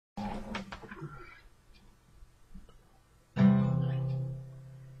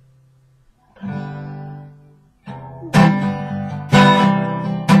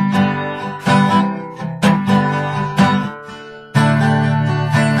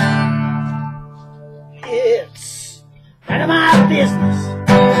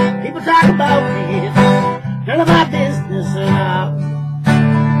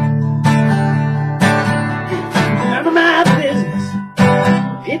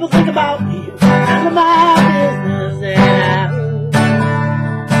people think about me. None of my business.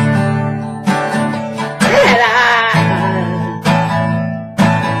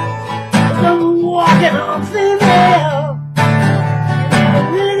 I'm walking on thin air.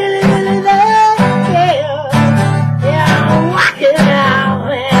 Really don't care. Yeah, I'm walking out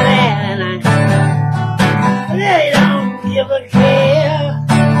there and I really don't give a care.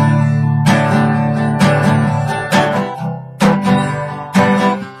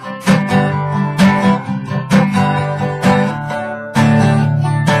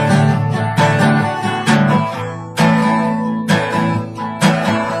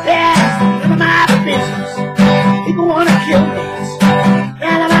 People wanna kill me,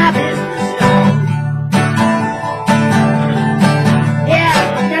 none of my business. Yeah,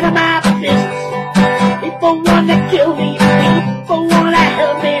 none of my business. People wanna kill me, people wanna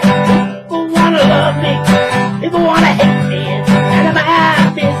help me, people wanna love me, people wanna hate me, none of my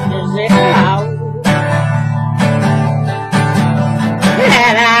business at all.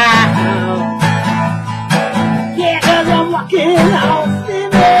 Yeah, 'cause I'm walking off the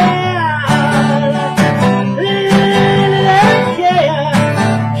air.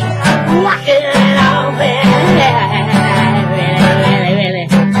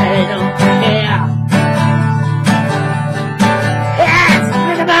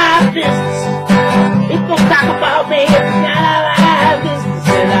 People talk about me, none of my business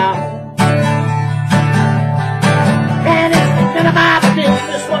at all. And it's none of my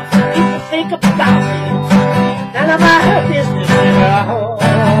business what people think about me. None of my business at all.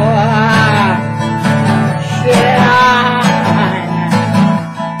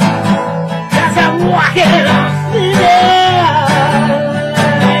 Cause I'm walking off the air.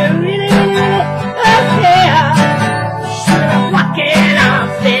 Really don't care. I'm walking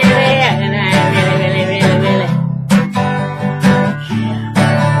off the air. And I really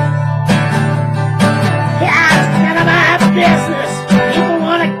yeah, it's none of my business. People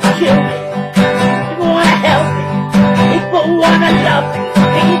wanna kill me. People wanna help me. People wanna love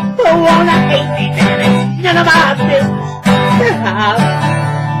me. People wanna hate me. Man, it's none of my business.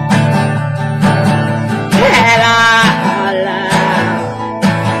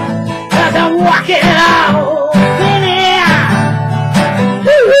 Cause I'm walking out in here.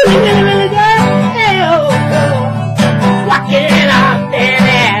 Really don't walking out in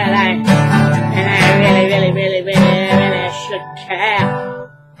there. And I really should care.